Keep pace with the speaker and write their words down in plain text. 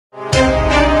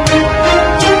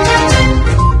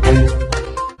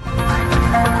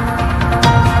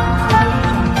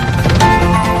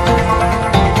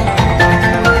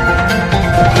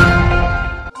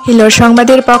হিলোর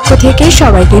সংবাদের পক্ষ থেকে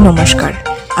সবাইকে নমস্কার।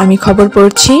 আমি খবর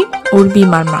পড়ছি উর্বি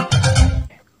মার্মা।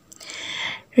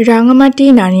 রাঙামাটি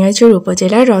নানিয়ারচর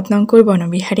উপজেলার রত্নাঙ্কুর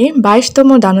বনবিহারে 22তম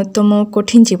দানোত্তম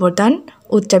কঠিন জীবদান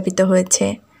উদযাপিত হয়েছে।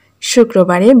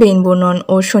 শুক্রবারে বেইন বুনন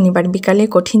ও শনিবার বিকালে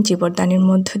কঠিন জীবদানের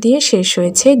মধ্য দিয়ে শেষ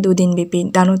হয়েছে দুদিনব্যাপী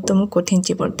দানোত্তম কঠিন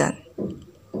জীবদান।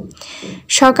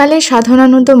 সকালে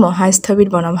সাধনানন্দ মহাস্থবির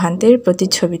বনভান্তের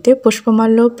প্রতিচ্ছবিতে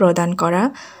পুষ্পমাল্য প্রদান করা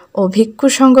ও ভিক্ষু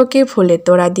সংঘকে ফুলের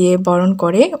তোড়া দিয়ে বরণ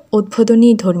করে উদ্বোধনী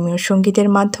ধর্মীয় সঙ্গীতের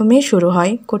মাধ্যমে শুরু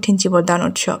হয় কঠিন জীবদান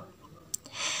উৎসব।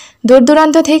 দূর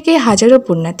দূরান্ত থেকে হাজারো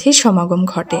পুণ্যার্থীর সমাগম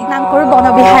ঘটে। রত্নাঙ্কুর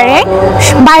বনবিহারে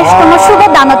 22তম শুভ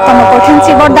দানোত্তম কঠিন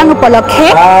জীবদান উপলক্ষে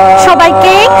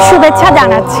সবাইকে শুভেচ্ছা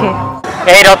জানাচ্ছি।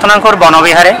 এই রত্নাঙ্কুর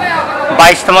বনবিহারে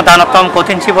 22তম দানোত্তম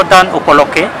কঠিন জীবদান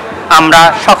উপলক্ষে আমরা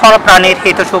সকল প্রাণীর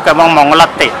হিতসুখ এবং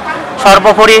মঙ্গলার্থে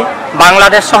সর্বোপরি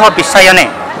বাংলাদেশ সহ বিশ্বায়নে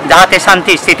যাহাতে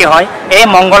শান্তি স্থিতি হয় এই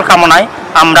মঙ্গল কামনায়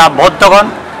আমরা বৌদ্ধগণ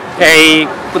এই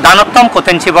দানোত্তম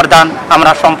কঠিন জীবদান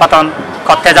আমরা সম্পাদন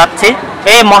করতে যাচ্ছি।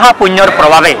 এই মহাপুণ্যর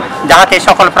প্রভাবে যাহাতে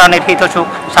সকল প্রাণীর হিতসুখ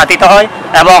সাধিত হয়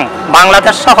এবং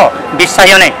বাংলাদেশ সহ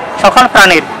বিশ্বায়নে সকল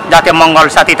প্রাণীর যাতে মঙ্গল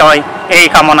সাধিত হয় এই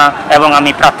কামনা এবং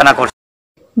আমি প্রার্থনা করছি।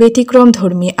 ব্যতিক্রম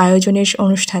ধর্মী আয়োজনের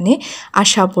অনুষ্ঠানে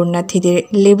আসা পুণ্যার্থীদের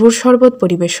লেবুর শরবত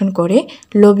পরিবেশন করে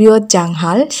লবিয়ত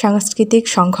জাংহাল সাংস্কৃতিক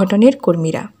সংগঠনের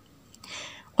কর্মীরা।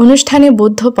 অনুষ্ঠানে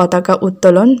বৌদ্ধ পতাকা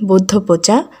উত্তোলন, বৌদ্ধ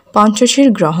পূজা, পঞ্চশীল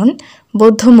গ্রহণ,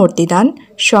 বৌদ্ধ মূর্তিদান,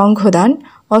 সংঘদান,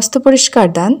 অস্ত্রপরিষ্কার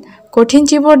দান, কঠিন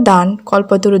জীবর দান,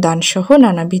 কল্পতরু দান সহ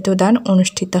নানাবিধ দান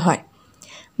অনুষ্ঠিত হয়।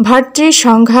 ভাতৃ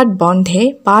সংঘাত বন্ধে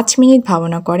 5 মিনিট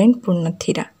ভাবনা করেন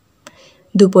পুণ্যার্থীরা।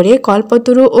 দুপুরে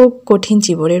কল্পতরু ও কঠিন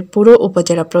জীবরের পুরো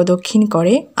উপজেলা প্রদক্ষিণ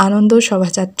করে আনন্দ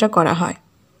শোভাযাত্রা করা হয়।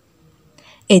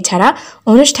 এছাড়া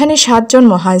অনুষ্ঠানে 7 জন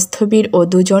মহাস্থবির ও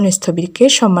 2 জন স্থবিরকে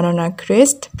সম্মাননা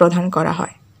ক্রেস্ট প্রদান করা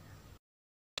হয়।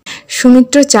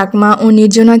 সুমিত্র চাকমা ও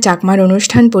নির্জনা চাকমার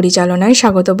অনুষ্ঠান পরিচালনায়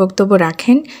স্বাগত বক্তব্য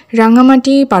রাখেন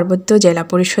রাঙ্গামাটি পার্বত্য জেলা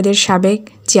পরিষদের সাবেক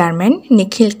চেয়ারম্যান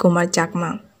নিখিল কুমার চাকমা।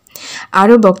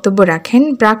 আরও বক্তব্য রাখেন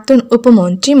প্রাক্তন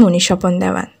উপমন্ত্রী মণিস্বপন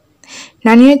দেওয়ান,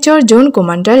 Naniarchar zone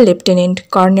commander lieutenant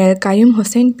colonel Qayyum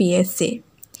Hossain PSC,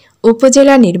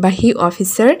 উপজেলা নির্বাহী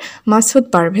অফিসার মাসুদ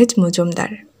পারভেজ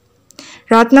মজুমদার,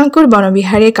 রত্নাঙ্কুর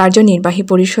বনবিহারে কার্যনির্বাহী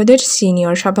পরিষদের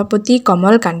সিনিয়র সভাপতি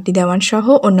কমল কান্তি দেওয়ান সহ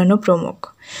অন্যান্য প্রমুখ।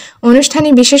 অনুষ্ঠানে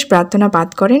বিশেষ প্রার্থনা পাঠ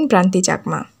করেন প্রান্তি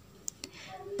চাকমা,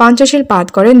 পঞ্চশীল পাঠ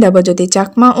করেন দেবজ্যোতি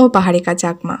চাকমা ও পাহাড়িকা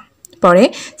চাকমা। পরে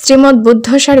শ্রীমৎ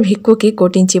বুদ্ধসার ভিক্ষুকে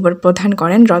কঠিন জীবর প্রদান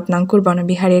করেন রত্নাঙ্কুর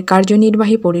বনবিহারের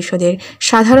কার্যনির্বাহী পরিষদের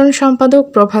সাধারণ সম্পাদক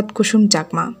প্রভাত কুসুম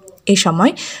চাকমা। এ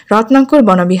সময় রত্নাঙ্কুর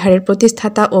বনবিহারের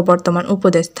প্রতিষ্ঠাতা ও বর্তমান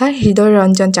উপদেষ্টা হৃদয়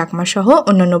রঞ্জন চাকমা সহ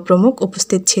অন্যান্য প্রমুখ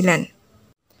উপস্থিত ছিলেন।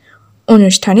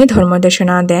 অনুষ্ঠানে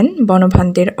ধর্মদেশনা দেন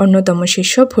বনভান্তের অন্যতম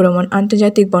শিষ্য ভ্রমণ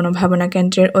আন্তর্জাতিক বনভাবনা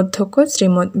কেন্দ্রের অধ্যক্ষ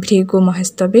শ্রীমৎ ভৃগু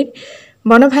মহাস্থবির,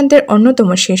 বনভান্তের অন্যতম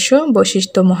শিষ্য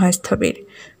বশিষ্ঠ মহাস্থবির,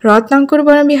 রত্নাঙ্কুর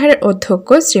বনবিহারের অধ্যক্ষ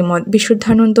শ্রীমৎ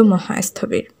বিশুদ্ধানন্দ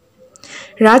মহাস্থবির,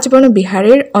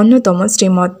 রাজবনবিহারের অন্যতম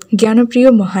শ্রীমৎ জ্ঞানপ্রিয়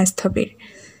মহাস্থবির,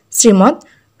 শ্রীমৎ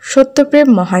সত্যপ্রেম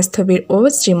মহাস্থবির ও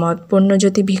শ্রীমৎ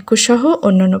পুণ্যজ্যোতি ভিক্ষু সহ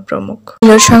অন্যান্য প্রমুখ।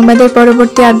 হিলোর সংবাদের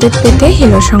পরবর্তী আপডেট পেতে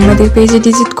হিলোর সংবাদের পেজে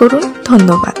ভিজিট করুন।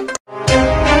 ধন্যবাদ।